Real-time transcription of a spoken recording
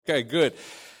Okay, good.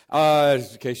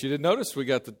 In case you didn't notice, we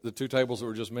got the two tables that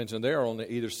were just mentioned there on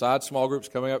either side. Small groups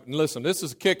coming up. And listen, this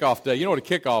is a kickoff day. You know what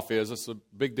a kickoff is? It's a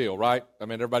big deal, right? I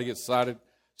mean, everybody gets excited.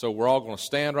 So we're all going to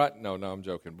stand, right? No, I'm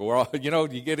joking. But we're all,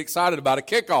 you get excited about a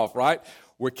kickoff, right?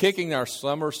 We're kicking our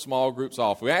summer small groups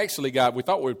off. We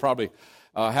thought we'd probably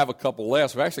have a couple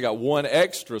less. We actually got one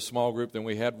extra small group than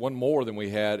we had, one more than we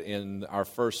had in our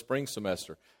first spring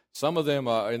semester. Some of them,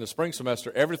 in the spring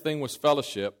semester, everything was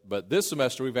fellowship, but this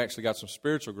semester we've actually got some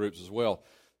spiritual groups as well.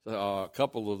 A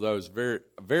couple of those very,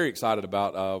 very excited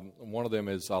about. One of them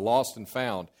is Lost and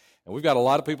Found. And we've got a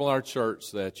lot of people in our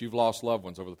church that you've lost loved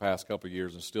ones over the past couple of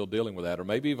years and still dealing with that, or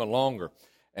maybe even longer.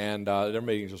 And they're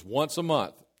meeting just once a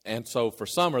month. And so for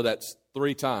summer, that's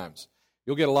 3 times.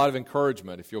 You'll get a lot of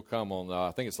encouragement if you'll come on,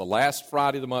 I think it's the last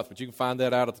Friday of the month, but you can find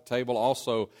that out at the table.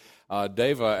 Also,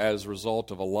 Deva, as a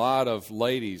result of a lot of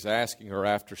ladies asking her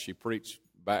after she preached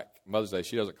back Mother's Day,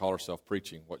 she doesn't call herself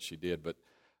preaching what she did, but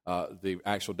the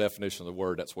actual definition of the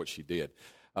word, that's what she did.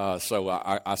 So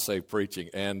I say preaching.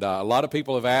 And a lot of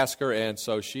people have asked her, and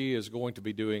so she is going to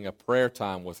be doing a prayer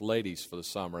time with ladies for the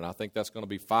summer. And I think that's going to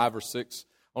be 5 or 6,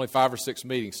 only 5 or 6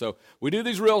 meetings. So we do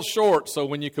these real short, so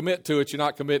when you commit to it, you're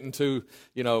not committing to,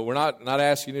 we're not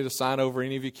asking you to sign over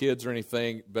any of your kids or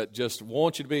anything, but just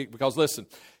want you to be, because listen,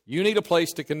 you need a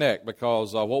place to connect,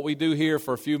 because what we do here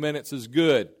for a few minutes is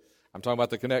good. I'm talking about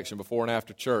the connection before and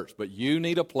after church, but you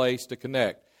need a place to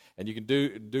connect. And you can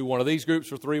do one of these groups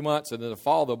for 3 months, and then in the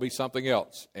fall there'll be something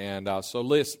else. And so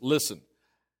listen,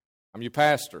 I'm your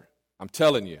pastor. I'm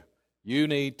telling you, you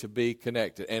need to be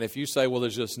connected. And if you say, well,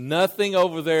 there's just nothing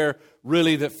over there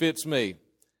really that fits me,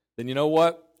 then you know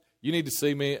what? You need to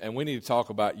see me, and we need to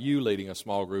talk about you leading a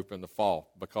small group in the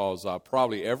fall, because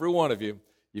probably every one of you,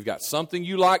 you've got something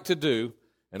you like to do,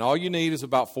 and all you need is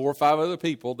about 4 or 5 other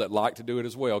people that like to do it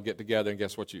as well, get together, and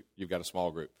guess what? You've got a small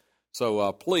group.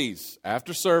 So please,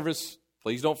 after service,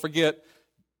 please don't forget.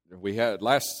 We had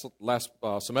last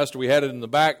semester we had it in the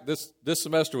back. This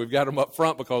semester we've got them up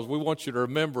front because we want you to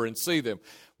remember and see them.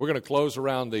 We're going to close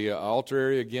around the altar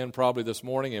area again probably this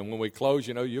morning, and when we close,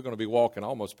 you're going to be walking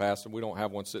almost past them. We don't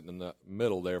have one sitting in the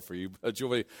middle there for you, but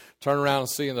you'll be turning around and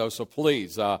seeing those. So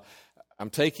please, I'm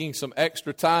taking some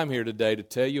extra time here today to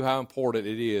tell you how important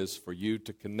it is for you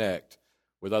to connect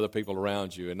with other people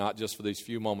around you, and not just for these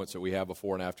few moments that we have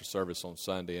before and after service on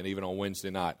Sunday and even on Wednesday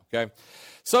night, okay?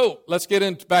 So let's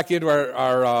get back into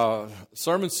our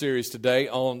sermon series today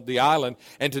on the island.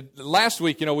 And last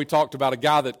week, we talked about a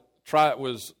guy that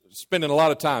was spending a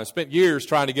lot of time, spent years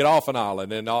trying to get off an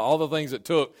island and all the things it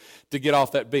took to get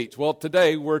off that beach. Well,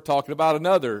 today we're talking about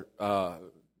another,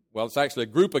 it's actually a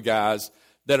group of guys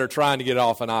that are trying to get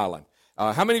off an island.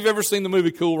 How many of you have ever seen the movie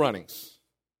Cool Runnings?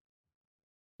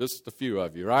 Just a few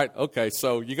of you, right? Okay,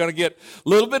 so you're going to get a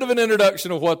little bit of an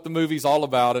introduction of what the movie's all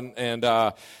about, and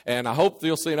I hope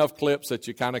you'll see enough clips that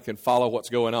you kind of can follow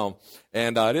what's going on.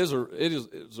 And it is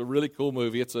a really cool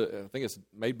movie. I think it's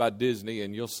made by Disney,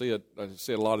 and you'll see it. I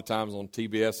see it a lot of times on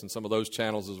TBS and some of those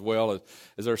channels as well,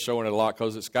 as they're showing it a lot,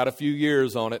 because it's got a few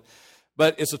years on it.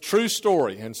 But it's a true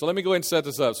story, and so let me go ahead and set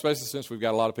this up, especially since we've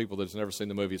got a lot of people that's never seen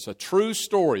the movie. It's a true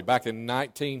story back in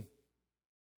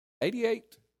 1988.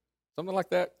 Something like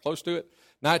that, close to it.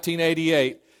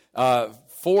 1988,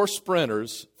 4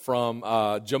 sprinters from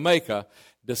Jamaica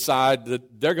decide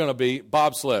that they're going to be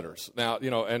bobsledders. Now,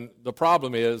 and the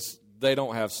problem is they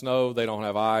don't have snow, they don't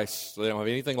have ice, they don't have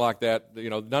anything like that.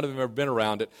 None of them have ever been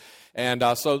around it. And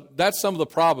so that's some of the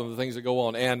problem, the things that go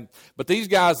on. But these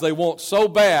guys, they want so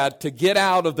bad to get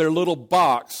out of their little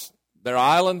box, their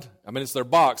island. It's their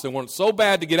box. They want it so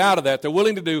bad to get out of that, they're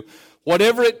willing to do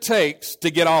whatever it takes to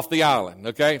get off the island,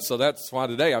 okay? So that's why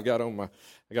today I got on my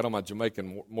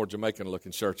Jamaican, more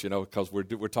Jamaican-looking shirt, because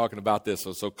we're talking about this.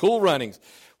 So Cool Runnings,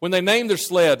 when they name their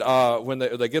sled, when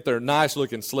they get their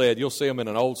nice-looking sled, you'll see them in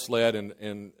an old sled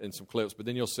in some clips, but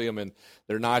then you'll see them in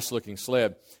their nice-looking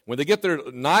sled. When they get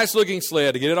their nice-looking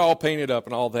sled to get it all painted up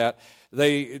and all that,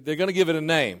 they're going to give it a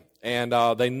name, and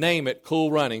they name it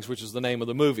Cool Runnings, which is the name of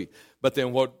the movie. But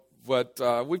then what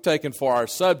we've taken for our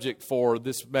subject for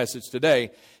this message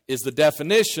today is the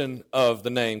definition of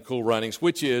the name Cool Runnings,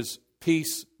 which is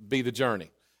peace be the journey.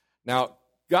 Now,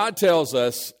 God tells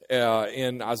us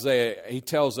in Isaiah, He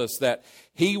tells us that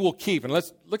He will keep, and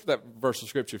let's look at that verse of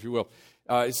Scripture, if you will.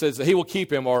 It says that He will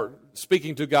keep him, or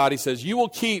speaking to God, He says, you will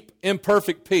keep in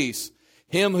perfect peace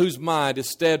him whose mind is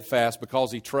steadfast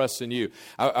because he trusts in you.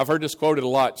 I've heard this quoted a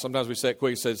lot. Sometimes we say it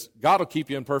quick. It says, God will keep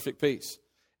you in perfect peace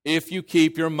if you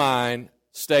keep your mind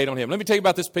stayed on Him. Let me tell you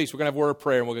about this peace. We're going to have a word of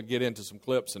prayer, and we're going to get into some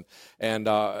clips, and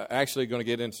actually going to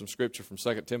get into some Scripture from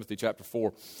 2 Timothy chapter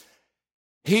 4.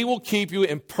 He will keep you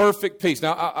in perfect peace.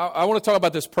 Now, I want to talk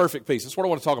about this perfect peace. That's what I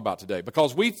want to talk about today,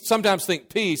 because we sometimes think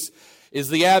peace is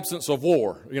the absence of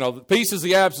war. Peace is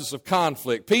the absence of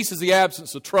conflict. Peace is the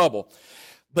absence of trouble.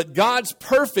 But God's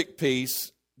perfect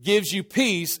peace gives you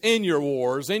peace in your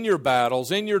wars, in your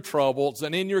battles, in your troubles,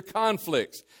 and in your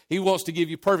conflicts. He wants to give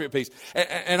you perfect peace.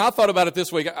 And I thought about it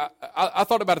this way. I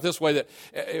thought about it this way, that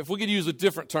if we could use a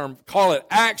different term, call it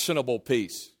actionable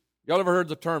peace. Y'all ever heard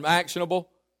the term actionable?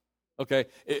 Okay.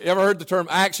 Ever heard the term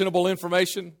actionable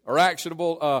information or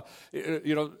actionable,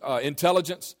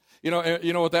 intelligence? You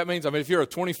know what that means? I mean, if you're a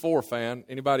 24 fan,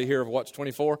 anybody here have watched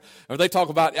 24? They talk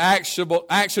about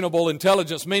actionable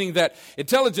intelligence, meaning that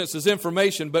intelligence is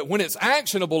information, but when it's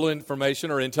actionable information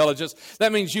or intelligence,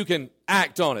 that means you can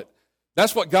act on it.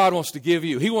 That's what God wants to give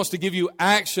you. He wants to give you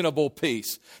actionable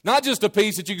peace. Not just a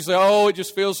peace that you can say, oh, it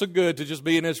just feels so good to just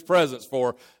be in His presence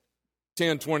for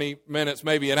 10, 20 minutes,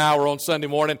 maybe an hour on Sunday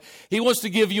morning. He wants to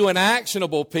give you an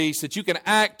actionable peace that you can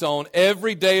act on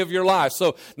every day of your life.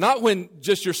 So not when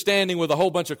just you're standing with a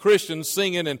whole bunch of Christians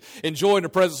singing and enjoying the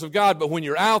presence of God, but when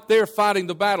you're out there fighting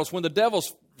the battles, when the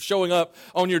devil's showing up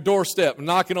on your doorstep,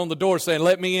 knocking on the door saying,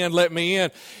 let me in, let me in.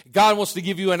 God wants to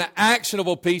give you an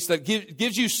actionable peace that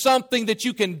gives you something that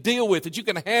you can deal with, that you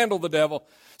can handle the devil,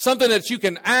 something that you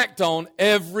can act on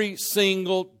every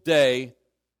single day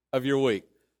of your week.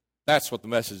 That's what the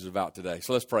message is about today.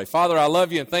 So let's pray. Father, I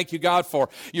love you and thank you, God, for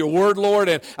your word, Lord.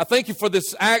 And I thank you for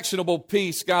this actionable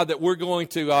peace, God, that we're going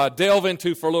to delve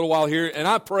into for a little while here. And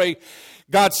I pray,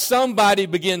 God, somebody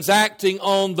begins acting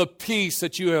on the peace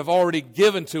that you have already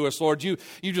given to us, Lord. You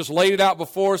just laid it out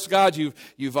before us, God.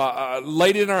 You've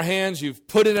laid it in our hands. You've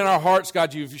put it in our hearts,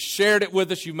 God. You've shared it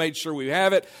with us. You made sure we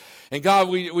have it. And God,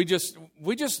 we just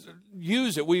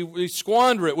use it. We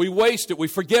squander it. We waste it. We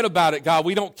forget about it, God.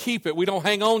 We don't keep it. We don't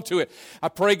hang on to it. I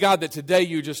pray, God, that today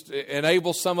you just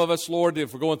enable some of us, Lord,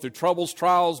 if we're going through troubles,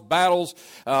 trials, battles,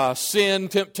 sin,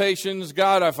 temptations,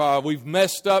 God, if we've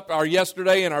messed up our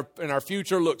yesterday and our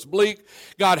future looks bleak,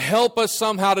 God, help us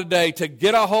somehow today to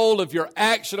get a hold of your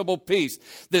actionable peace,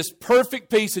 this perfect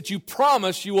peace that you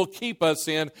promise you will keep us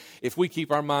in if we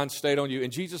keep our minds stayed on you. In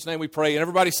Jesus' name we pray. And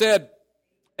everybody said,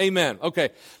 amen. Okay,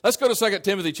 let's go to 2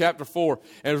 Timothy chapter 4.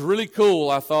 And it was really cool,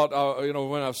 I thought, when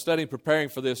I was studying, preparing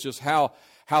for this, just how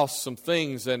some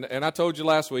things, and I told you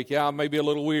last week, I may be a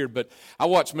little weird, but I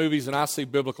watch movies and I see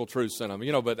biblical truths in them,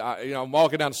 but I'm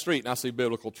walking down the street and I see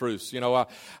biblical truths.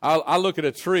 I look at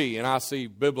a tree and I see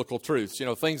biblical truths,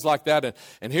 things like that.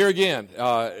 And here again,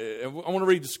 I want to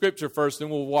read the scripture first, then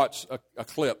we'll watch a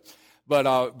clip. But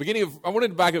I wanted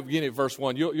to back up beginning at verse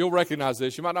 1. You'll recognize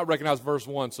this. You might not recognize verse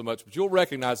 1 so much, but you'll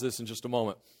recognize this in just a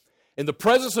moment. In the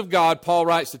presence of God, Paul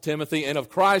writes to Timothy, and of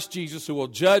Christ Jesus, who will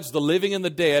judge the living and the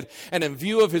dead, and in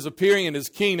view of his appearing in his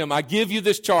kingdom, I give you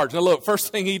this charge. Now look,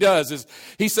 first thing he does is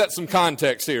he sets some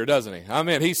context here, doesn't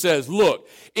he? He says, look,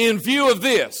 in view of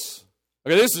this,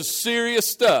 okay, this is serious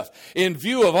stuff. In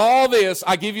view of all this,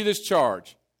 I give you this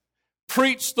charge.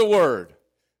 Preach the word.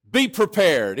 Be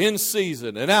prepared in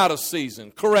season and out of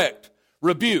season. Correct,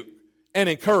 rebuke, and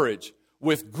encourage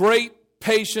with great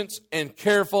patience and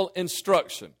careful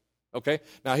instruction. Okay,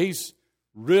 now he's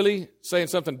really saying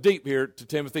something deep here to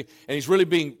Timothy, and he's really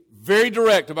being very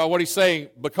direct about what he's saying,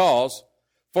 because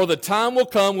for the time will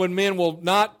come when men will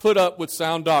not put up with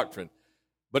sound doctrine,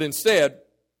 but instead,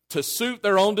 to suit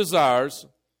their own desires,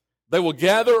 they will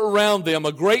gather around them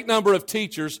a great number of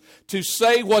teachers to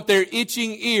say what their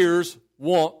itching ears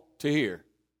want to hear.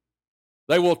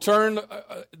 They will turn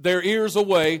their ears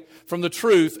away from the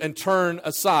truth and turn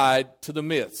aside to the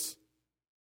myths.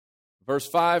 Verse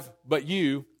 5, but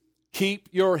you keep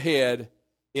your head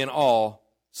in all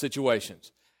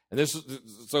situations. And this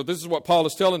is what Paul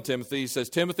is telling Timothy. He says,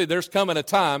 Timothy, there's coming a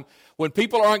time when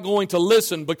people aren't going to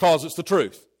listen because it's the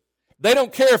truth. They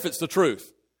don't care if it's the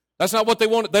truth. That's not what they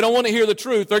want. They don't want to hear the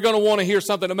truth. They're going to want to hear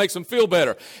something that makes them feel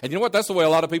better. And you know what? That's the way a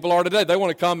lot of people are today. They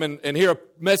want to come and hear a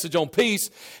message on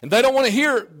peace, and they don't want to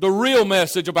hear the real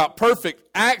message about perfect,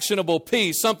 actionable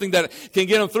peace, something that can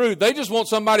get them through. They just want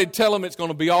somebody to tell them it's going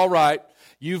to be all right.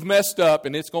 You've messed up,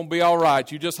 and it's going to be all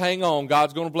right. You just hang on.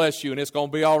 God's going to bless you, and it's going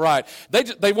to be all right.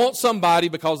 They want somebody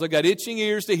because they got itching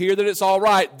ears to hear that it's all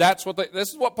right. This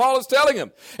is what Paul is telling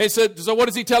him. And he said, so what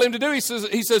does he tell him to do? He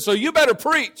says, so you better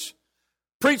preach.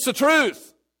 Preach the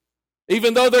truth.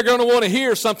 Even though they're going to want to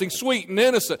hear something sweet and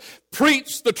innocent.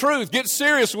 Preach the truth. Get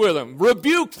serious with them.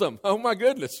 Rebuke them. Oh my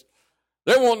goodness.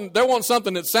 They want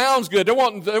something that sounds good. They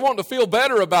want to feel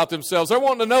better about themselves. They're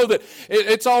wanting to know that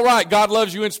it's all right. God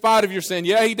loves you in spite of your sin.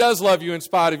 Yeah, He does love you in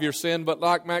spite of your sin. But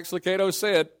like Max Lucado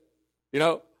said,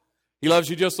 He loves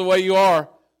you just the way you are.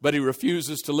 but he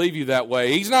refuses to leave you that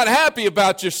way. He's not happy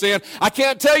about your sin. I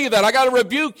can't tell you that. I got to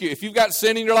rebuke you. If you've got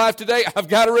sin in your life today, I've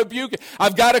got to rebuke it.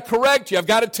 I've got to correct you. I've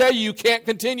got to tell you can't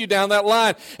continue down that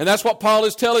line. And that's what Paul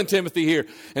is telling Timothy here.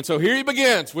 And so here he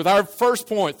begins with our first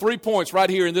point, 3 points right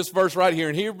here in this verse right here.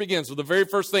 And here he begins with the very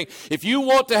first thing. If you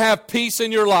want to have peace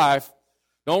in your life,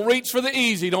 don't reach for the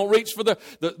easy. Don't reach for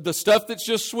the stuff that's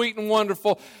just sweet and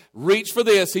wonderful. Reach for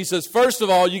this. He says, first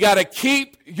of all, you got to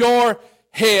keep your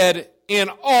head in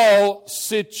all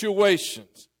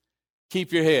situations.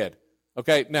 Keep your head.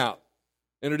 Okay, now,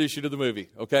 introduce you to the movie,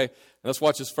 okay? Let's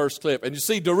watch this first clip. And you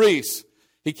see Doris,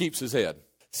 he keeps his head.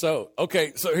 So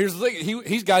here's the thing.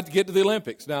 He's got to get to the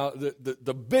Olympics. Now,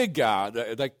 the big guy,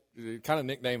 they kind of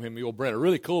nickname him Yul Brynner.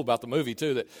 Really cool about the movie,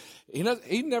 too, that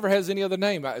he never has any other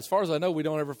name. As far as I know, we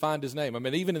don't ever find his name. I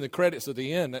mean, even in the credits at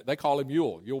the end, they call him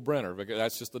Yul Brynner, because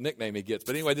that's just the nickname he gets.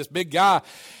 But anyway, this big guy,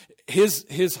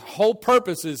 his whole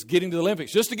purpose is getting to the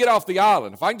Olympics, just to get off the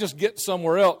island. If I can just get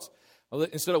somewhere else,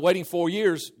 instead of waiting 4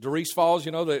 years, Doris falls,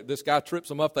 this guy trips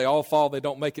them up, they all fall, they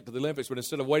don't make it to the Olympics. But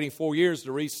instead of waiting 4 years,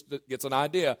 Doris gets an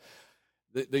idea.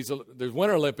 There's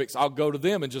Winter Olympics, I'll go to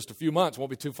them in just a few months. Won't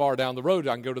be too far down the road.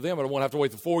 I can go to them, and I won't have to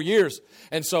wait for 4 years.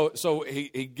 And so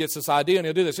he gets this idea, and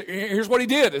he'll do this. Here's what he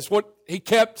did. It's what he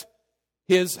kept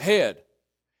his head.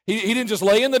 He didn't just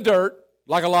lay in the dirt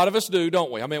like a lot of us do,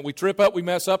 don't we? I mean, we trip up, we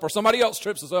mess up, or somebody else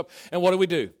trips us up, and what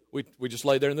do? We just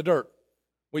lay there in the dirt.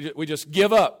 We just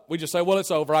give up. We just say, well, it's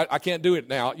over. I can't do it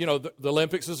now. The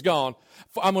Olympics is gone.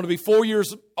 I'm going to be 4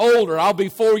 years older. I'll be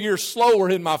 4 years slower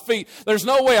in my feet. There's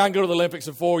no way I can go to the Olympics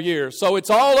in 4 years. So it's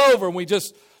all over, and we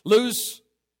just lose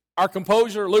our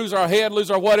composure, lose our head,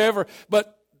 lose our whatever.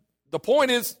 But the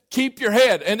point is, keep your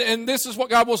head. And this is what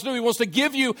God wants to do. He wants to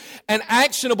give you an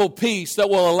actionable peace that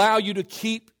will allow you to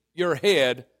keep your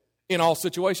head in all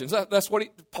situations. That's what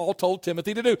Paul told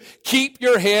Timothy to do. Keep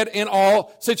your head in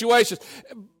all situations.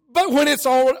 But when it's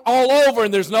all over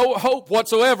and there's no hope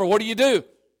whatsoever, what do?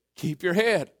 Keep your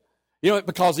head.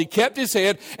 Because he kept his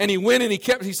head, and he went and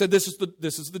he said, this is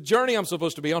the journey I'm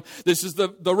supposed to be on. This is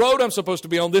the road I'm supposed to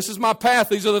be on. This is my path.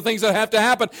 These are the things that have to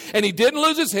happen. And he didn't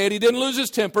lose his head. He didn't lose his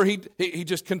temper. He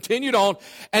just continued on,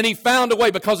 and he found a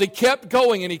way because he kept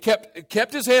going and he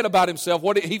kept his head about himself.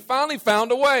 He finally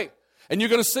found a way. And you're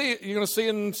going to see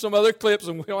in some other clips,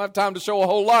 and we don't have time to show a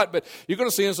whole lot, but you're going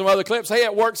to see in some other clips, hey,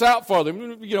 it works out for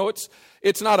them.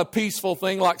 It's not a peaceful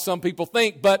thing like some people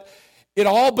think, but it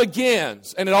all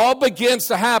begins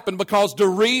to happen because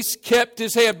Doris kept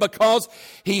his head, because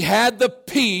he had the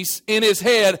peace in his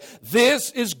head.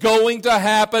 This is going to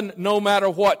happen no matter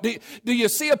what. Do you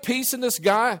see a peace in this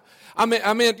guy? I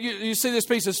mean, you see this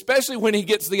peace, especially when he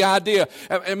gets the idea.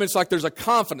 I mean, it's like there's a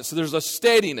confidence, there's a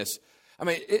steadiness. I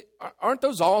mean, aren't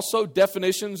those also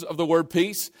definitions of the word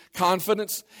peace?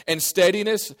 Confidence and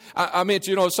steadiness? I mean,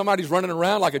 somebody's running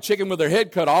around like a chicken with their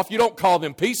head cut off. You don't call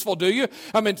them peaceful, do you?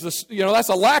 I mean, that's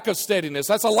a lack of steadiness.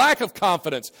 That's a lack of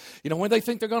confidence. When they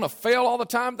think they're going to fail all the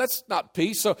time, that's not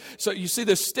peace. So you see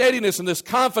this steadiness and this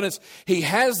confidence. He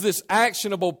has this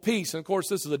actionable peace. And, of course,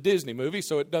 this is a Disney movie,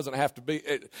 so it doesn't have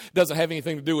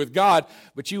anything to do with God.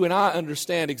 But you and I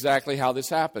understand exactly how this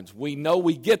happens. We know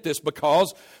we get this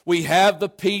because we have the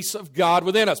peace of God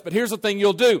within us. But here's the thing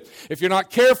you'll do. If you're not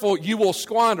careful, you will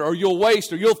squander, or you'll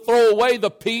waste, or you'll throw away the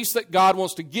peace that God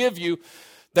wants to give you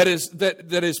that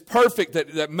is perfect,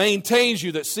 that maintains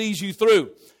you, that sees you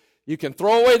through. You can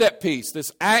throw away that peace,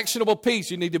 this actionable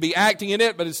peace. You need to be acting in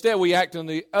it, but instead we act on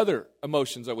the other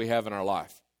emotions that we have in our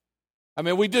life. I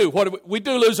mean, we do. We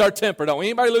do lose our temper, don't we?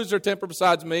 Anybody lose their temper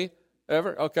besides me?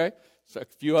 Ever? Okay. So a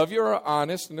few of you are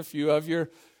honest, and a few of you are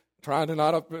trying to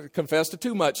not confess to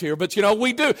too much here, but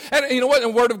we do. And you know what? The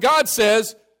Word of God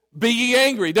says, be ye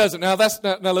angry, doesn't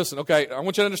it? Now listen, okay, I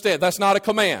want you to understand, that's not a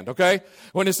command, okay?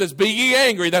 When it says be ye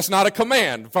angry, that's not a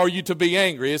command for you to be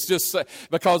angry. It's just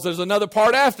because there's another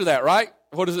part after that, right?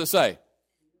 What does it say?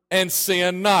 And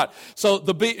sin not. So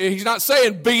he's not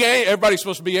saying be angry. Everybody's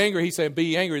supposed to be angry. He's saying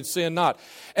be angry and sin not.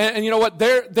 And you know what?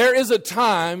 There is a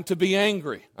time to be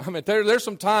angry. I mean, there's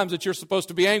some times that you're supposed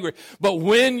to be angry. But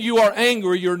when you are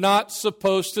angry, you're not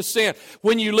supposed to sin.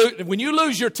 When you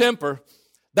lose your temper,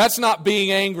 that's not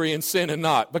being angry and sinning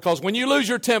not. Because when you lose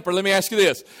your temper, let me ask you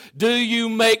this. Do you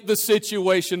make the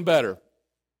situation better?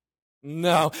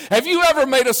 No. Have you ever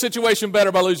made a situation better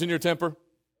by losing your temper?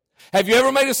 Have you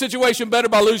ever made a situation better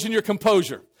by losing your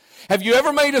composure? Have you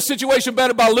ever made a situation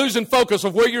better by losing focus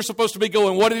of where you're supposed to be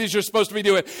going, what it is you're supposed to be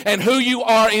doing, and who you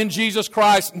are in Jesus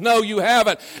Christ? No, you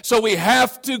haven't. So we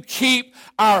have to keep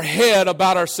our head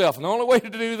about ourselves. And the only way to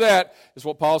do that is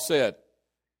what Paul said.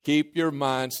 Keep your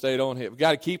mind stayed on Him. We've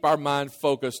got to keep our mind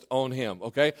focused on Him,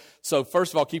 okay? So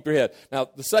first of all, keep your head. Now,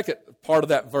 the second part of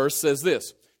that verse says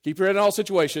this. Keep your head in all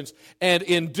situations and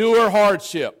endure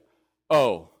hardship.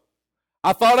 Oh,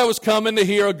 I thought I was coming to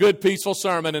hear a good, peaceful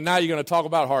sermon, and now you're going to talk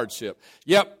about hardship.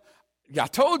 Yep. I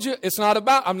told you,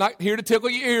 I'm not here to tickle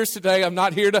your ears today. I'm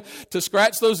not here to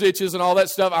scratch those itches and all that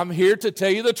stuff. I'm here to tell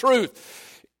you the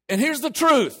truth. And here's the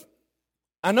truth.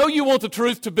 I know you want the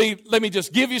truth to be, let me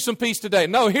just give you some peace today.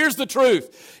 No, here's the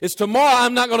truth. It's tomorrow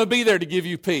I'm not going to be there to give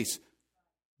you peace.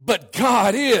 But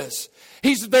God is.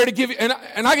 He's there to give you,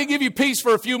 and I can give you peace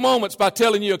for a few moments by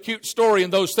telling you a cute story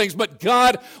and those things, but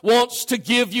God wants to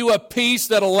give you a peace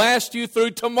that'll last you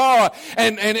through tomorrow,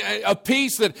 and a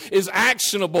peace that is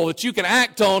actionable, that you can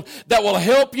act on, that will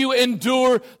help you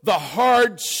endure the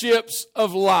hardships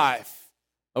of life.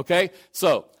 Okay?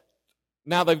 So,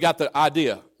 now they've got the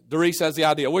idea. Doris has the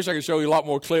idea. I wish I could show you a lot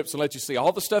more clips and let you see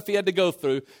all the stuff he had to go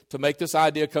through to make this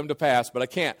idea come to pass, but I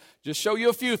can't. Just show you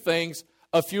a few things,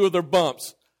 a few of their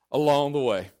bumps along the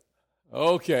way.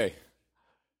 Okay.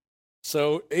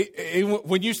 So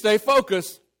when you stay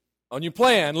focused on your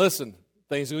plan, listen,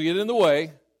 things will get in the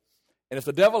way. And if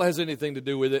the devil has anything to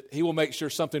do with it, he will make sure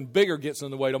something bigger gets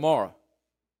in the way tomorrow.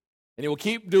 And he will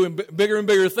keep doing bigger and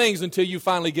bigger things until you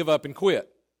finally give up and quit.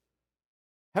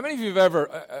 How many of you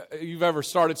have ever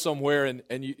started somewhere and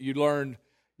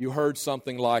you heard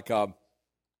something like, well,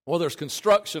 there's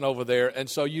construction over there, and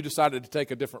so you decided to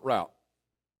take a different route?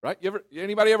 Right?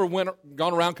 Anybody ever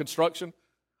gone around construction?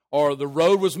 Or the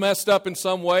road was messed up in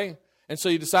some way, and so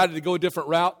you decided to go a different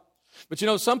route? But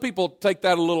some people take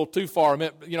that a little too far. I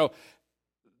mean,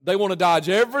 they want to dodge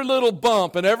every little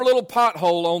bump and every little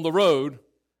pothole on the road,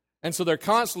 and so they're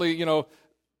constantly,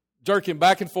 jerking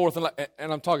back and forth.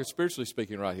 And I'm talking spiritually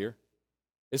speaking right here.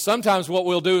 Is sometimes what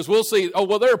we'll do is we'll see,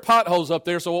 there are potholes up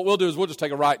there, so what we'll do is we'll just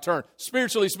take a right turn,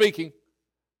 spiritually speaking.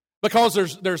 Because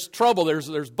there's trouble,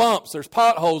 there's bumps, there's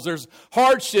potholes, there's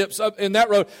hardships up in that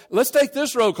road. Let's take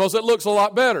this road because it looks a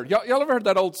lot better. Y'all ever heard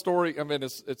that old story? I mean,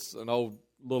 it's an old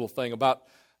little thing about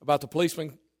the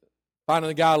policeman finding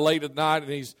the guy late at night,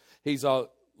 and he's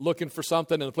looking for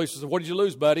something, and the policeman said, "What did you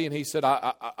lose, buddy?" And he said,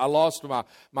 I lost my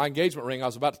engagement ring I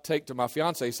was about to take to my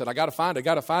fiance. He said, I got to find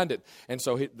it. And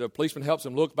so the policeman helps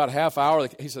him look about a half hour.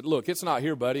 He said, "Look, it's not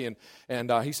here, buddy." And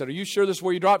he said, "Are you sure this is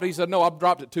where you dropped it?" He said, "No, I've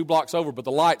dropped it 2 blocks over, but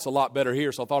the light's a lot better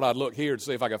here, so I thought I'd look here to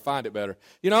see if I could find it better."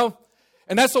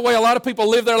 And that's the way a lot of people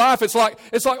live their life. It's like,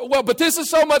 well, but this is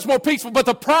so much more peaceful. But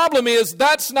the problem is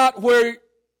that's not where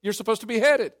you're supposed to be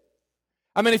headed.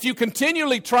 I mean, if you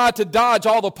continually try to dodge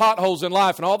all the potholes in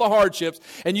life and all the hardships,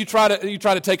 and you try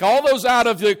to take all those out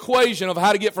of the equation of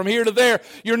how to get from here to there,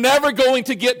 you're never going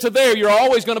to get to there. You're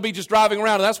always going to be just driving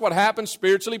around. And that's what happens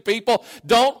spiritually. People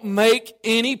don't make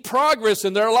any progress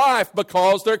in their life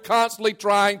because they're constantly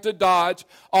trying to dodge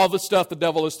all the stuff the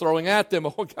devil is throwing at them.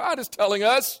 Well, God is telling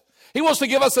us, He wants to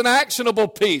give us an actionable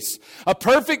peace, a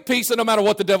perfect peace that no matter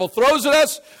what the devil throws at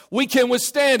us, we can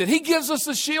withstand it. He gives us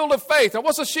the shield of faith. Now,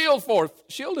 what's a shield for?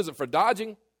 Shield isn't for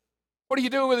dodging. What do you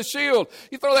do with a shield?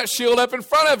 You throw that shield up in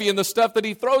front of you, and the stuff that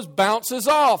he throws bounces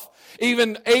off,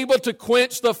 even able to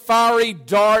quench the fiery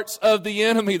darts of the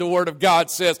enemy, the Word of God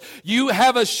says. You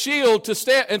have a shield to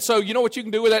stand. And so you know what you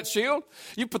can do with that shield?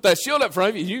 You put that shield up in front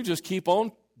of you, you just keep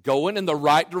on going in the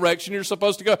right direction you're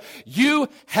supposed to go. You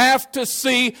have to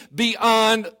see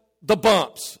beyond the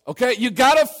bumps, okay? You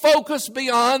got to focus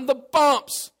beyond the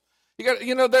bumps.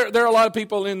 There are a lot of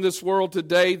people in this world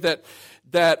today that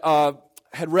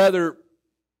had rather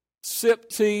sip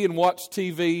tea and watch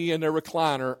TV in their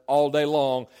recliner all day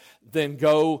long than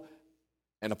go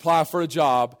and apply for a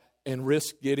job and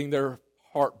risk getting their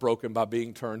heart broken by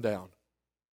being turned down.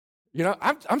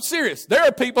 I'm serious. There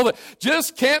are people that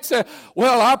just can't say,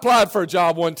 "Well, I applied for a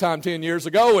job one time 10 years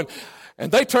ago,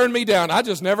 and they turned me down. I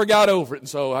just never got over it, and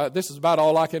so this is about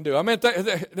all I can do." I mean,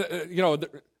 let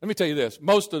me tell you this.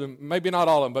 Most of them, maybe not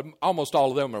all of them, but almost all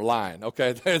of them are lying,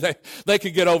 okay? They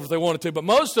could get over if they wanted to, but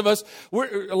most of us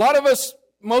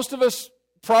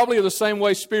probably are the same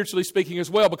way spiritually speaking as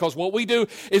well, because what we do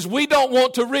is we don't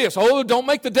want to risk. Oh, don't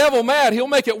make the devil mad. He'll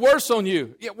make it worse on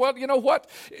you. Yeah, well, you know what?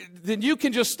 Then you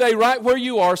can just stay right where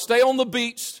you are. Stay on the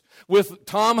beach with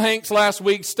Tom Hanks last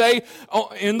week. Stay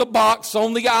in the box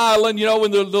on the island,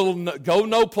 in the little go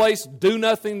no place, do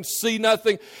nothing, see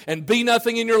nothing, and be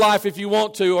nothing in your life if you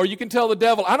want to. Or you can tell the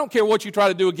devil, "I don't care what you try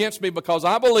to do against me, because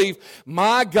I believe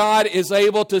my God is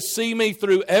able to see me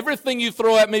through everything you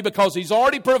throw at me, because He's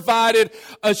already provided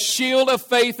a shield of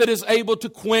faith that is able to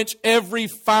quench every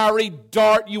fiery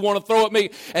dart you want to throw at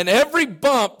me. And every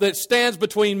bump that stands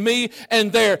between me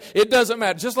and there, it doesn't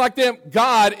matter. Just like them,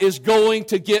 God is going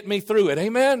to get me through it."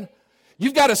 Amen?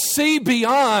 You've got to see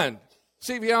beyond.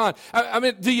 See beyond. I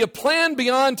mean, do you plan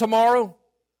beyond tomorrow?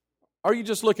 Or are you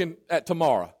just looking at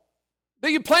tomorrow?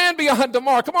 Do you plan beyond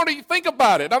tomorrow? Come on, do you think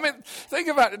about it? I mean, think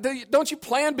about it. Don't you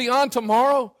plan beyond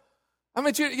tomorrow? I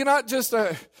mean, you're not just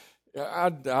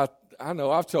I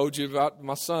know, I've told you about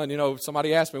my son.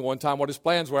 Somebody asked me one time what his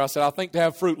plans were. I said, I think to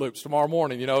have Fruit Loops tomorrow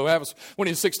morning. That was when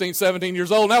he was 16, 17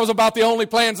 years old. And that was about the only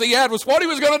plans he had, was what he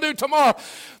was going to do tomorrow.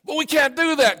 But we can't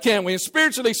do that, can we? And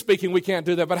spiritually speaking, we can't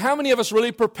do that. But how many of us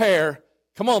really prepare?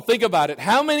 Come on, think about it.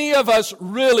 How many of us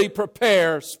really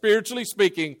prepare, spiritually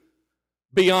speaking,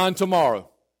 beyond tomorrow?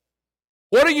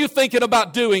 What are you thinking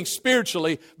about doing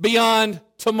spiritually beyond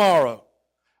tomorrow?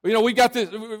 We've got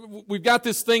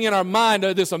this thing in our mind,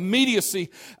 this immediacy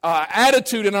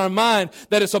attitude in our mind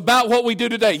that it's about what we do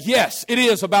today. Yes, it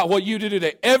is about what you do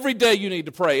today. Every day you need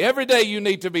to pray. Every day you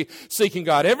need to be seeking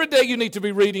God. Every day you need to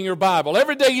be reading your Bible.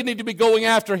 Every day you need to be going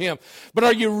after Him. But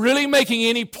are you really making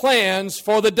any plans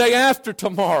for the day after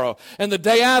tomorrow and the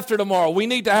day after tomorrow? We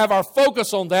need to have our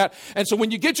focus on that. And so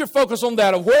when you get your focus on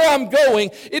that, of where I'm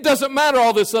going, it doesn't matter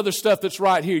all this other stuff that's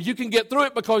right here. You can get through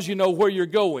it because you know where you're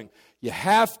going. You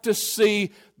have to see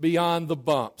beyond the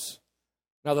bumps.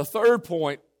 Now, the third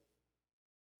point,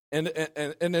 and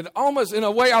it almost, in a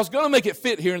way, I was going to make it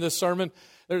fit here in this sermon.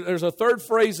 There's a third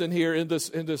phrase in here in this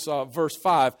verse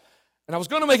 5. And I was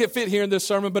going to make it fit here in this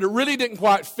sermon, but it really didn't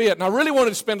quite fit. And I really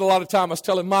wanted to spend a lot of time. I was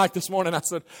telling Mike this morning, I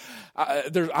said,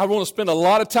 I want to spend a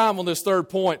lot of time on this third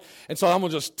point. And so I'm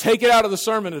going to just take it out of the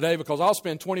sermon today because I'll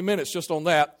spend 20 minutes just on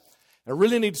that. I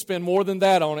really need to spend more than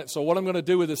that on it. So what I'm going to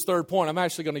do with this third point, I'm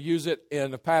actually going to use it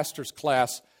in the pastor's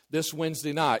class this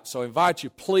Wednesday night. So I invite you,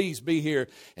 please be here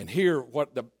and hear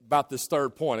about this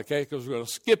third point, okay? Because we're going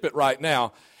to skip it right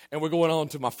now, and we're going on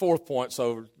to my fourth point.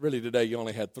 So really today you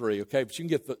only had three, okay? But you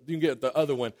can get the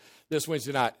other one this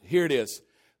Wednesday night. Here it is.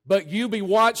 But you be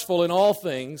watchful in all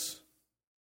things,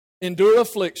 endure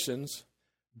afflictions,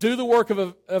 do the work of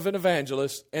an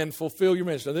evangelist, and fulfill your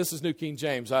ministry. Now, this is New King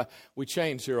James. We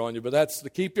changed here on you, but that's the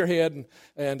keep your head.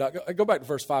 And go back to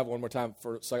verse 5 one more time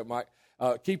for a second, Mike.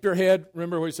 Keep your head.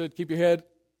 Remember what he said? Keep your head.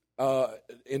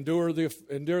 Endure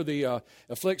the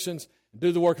afflictions.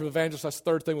 Do the work of evangelist. That's the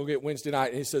third thing we'll get Wednesday night.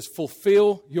 And he says,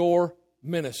 fulfill your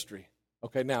ministry.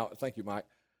 Okay, now, thank you, Mike.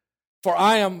 For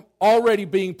I am already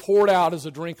being poured out as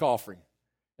a drink offering,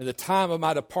 and the time of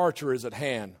my departure is at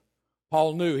hand.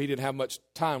 Paul knew he didn't have much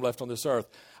time left on this earth.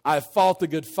 I have fought the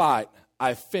good fight. I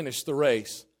have finished the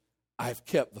race. I have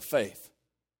kept the faith.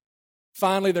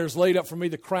 Finally, there's laid up for me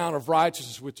the crown of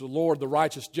righteousness, which the Lord, the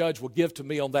righteous judge, will give to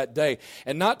me on that day.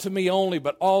 And not to me only,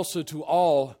 but also to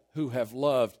all who have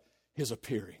loved His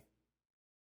appearing.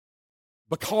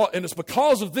 And it's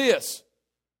because of this,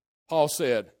 Paul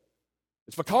said,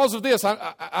 it's because of this,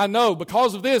 I know,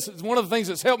 because of this, it's one of the things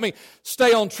that's helped me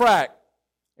stay on track.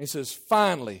 And he says,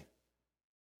 finally,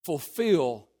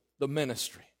 fulfill the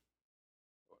ministry.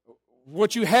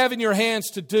 What you have in your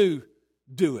hands to do,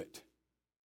 do it.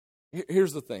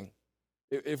 Here's the thing.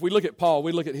 If we look at Paul,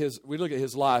 we look at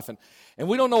his life, and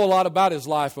we don't know a lot about his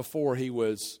life before he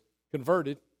was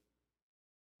converted.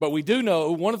 But we do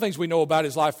know, one of the things we know about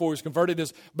his life before he was converted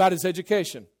is about his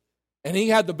education. And he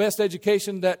had the best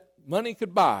education that money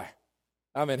could buy.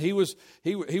 I mean, he was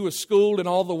schooled in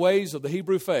all the ways of the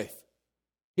Hebrew faith.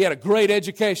 He had a great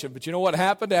education, but you know what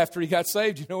happened after he got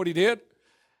saved? You know what he did?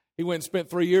 He went and spent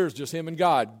 3 years, just him and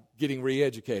God, getting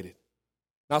re-educated.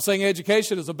 Not saying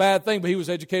education is a bad thing, but he was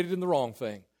educated in the wrong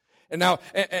thing. And now,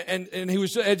 and he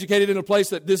was educated in a place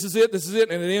that this is it,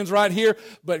 and it ends right here.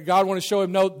 But God wanted to show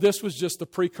him, no, this was just the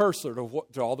precursor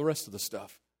to all the rest of the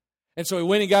stuff. And so he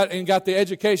went and got the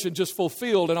education just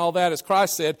fulfilled and all that. As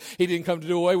Christ said, He didn't come to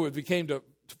do away with it, He came to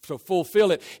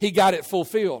fulfill it. He got it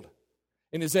fulfilled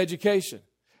in his education.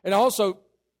 And also,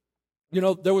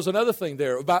 there was another thing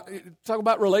there, talk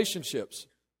about relationships.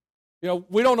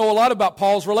 We don't know a lot about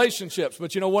Paul's relationships,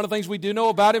 but one of the things we do know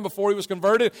about him before he was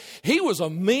converted, he was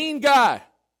a mean guy.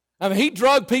 I mean, he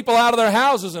drugged people out of their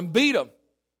houses and beat them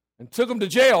and took them to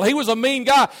jail. He was a mean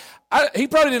guy. He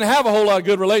probably didn't have a whole lot of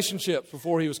good relationships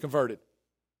before he was converted.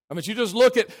 I mean, you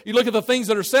look at the things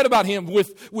that are said about him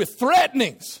with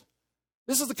threatenings.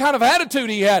 This is the kind of attitude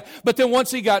he had. But then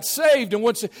once he got saved,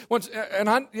 and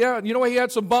he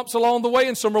had some bumps along the way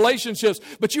and some relationships.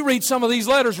 But you read some of these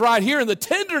letters right here, and the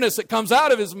tenderness that comes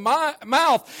out of his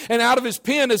mouth and out of his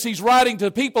pen as he's writing to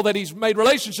people that he's made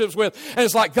relationships with. And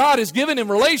it's like God has given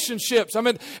him relationships. I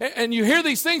mean, and you hear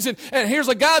these things, and here's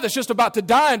a guy that's just about to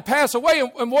die and pass away.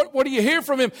 And what do you hear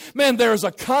from him? Man, there's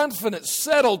a confident,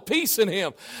 settled peace in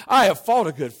him. I have fought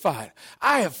a good fight.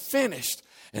 I have finished.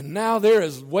 And now there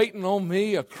is waiting on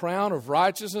me a crown of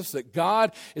righteousness that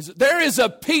God is. There is a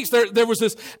peace. There was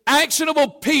this actionable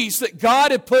peace that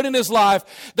God had put in his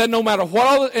life that no matter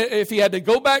what, if he had to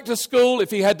go back to school,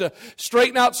 if he had to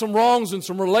straighten out some wrongs in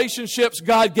some relationships,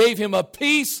 God gave him a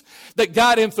peace that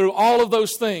got him through all of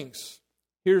those things.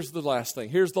 Here's the last thing.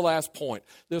 Here's the last point.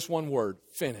 This one word,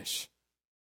 finish.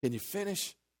 Can you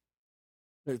finish?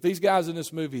 These guys in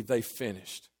this movie, they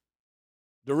finished.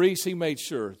 Doris, he made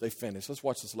sure they finished. Let's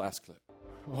watch this last clip.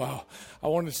 Wow, I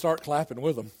wanted to start clapping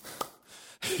with them.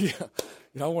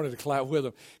 I wanted to clap with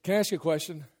them. Can I ask you a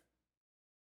question?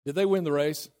 Did they win the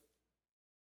race?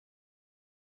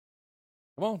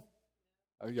 Come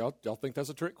on. Y'all think that's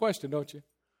a trick question, don't you?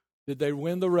 Did they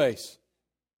win the race?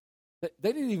 They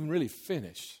didn't even really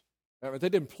finish. I mean, they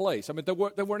didn't place. I mean, they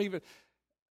weren't even.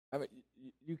 I mean,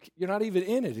 you're not even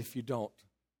in it if you don't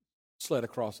sled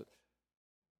across it.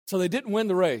 So they didn't win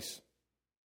the race,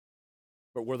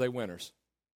 but were they winners?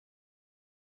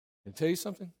 Can I tell you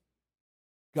something?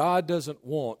 God doesn't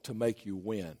want to make you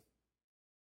win.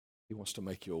 He wants to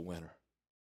make you a winner.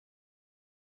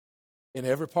 In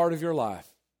every part of your life,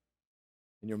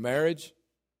 in your marriage,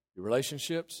 your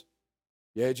relationships,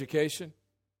 your education,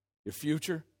 your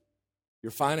future,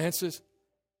 your finances,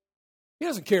 he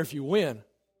doesn't care if you win.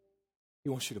 He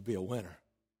wants you to be a winner.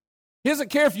 He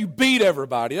doesn't care if you beat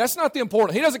everybody. That's not the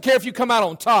important. He doesn't care if you come out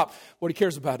on top. What he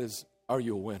cares about is, are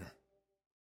you a winner?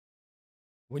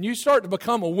 When you start to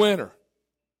become a winner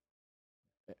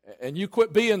and you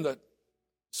quit being the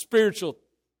spiritual,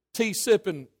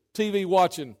 tea-sipping,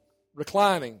 TV-watching,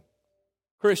 reclining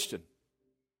Christian,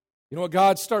 you know what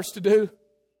God starts to do?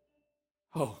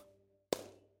 Oh,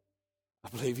 I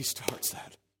believe he starts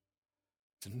that.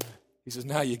 He says,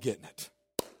 now you're getting it.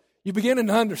 You're beginning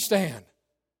to understand.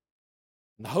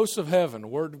 In the hosts of heaven, the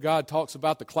Word of God talks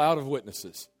about the cloud of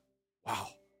witnesses. Wow,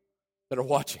 that are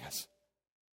watching us.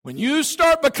 When you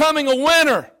start becoming a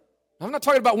winner, I'm not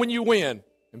talking about when you win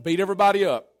and beat everybody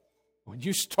up. When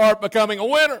you start becoming a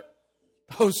winner,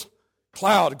 those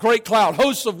great cloud,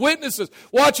 hosts of witnesses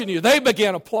watching you, they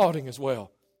began applauding as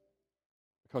well.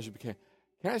 Because you became.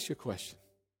 Can I ask you a question?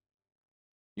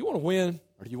 You want to win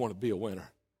or do you want to be a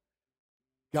winner?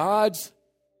 God's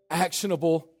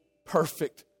actionable,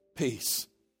 perfect peace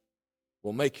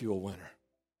will make you a winner.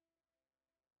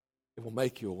 It will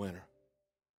make you a winner.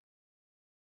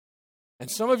 And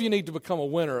some of you need to become a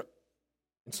winner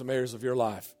in some areas of your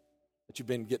life that you've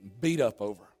been getting beat up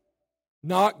over,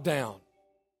 knocked down,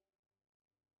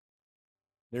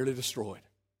 nearly destroyed.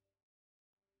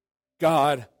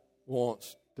 God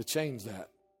wants to change that.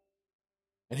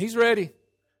 And he's ready.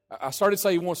 I started to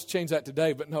say he wants to change that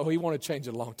today, but no, he wanted to change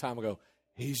it a long time ago.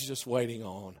 He's just waiting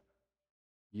on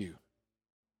you.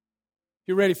 If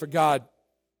you're ready for God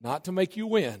not to make you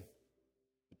win,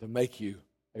 but to make you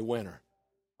a winner,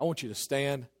 I want you to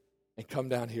stand and come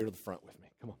down here to the front with me.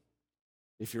 Come on.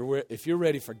 If you're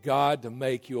ready for God to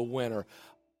make you a winner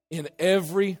in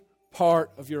every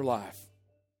part of your life,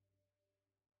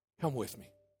 come with me.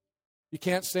 You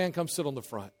can't stand, come sit on the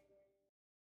front.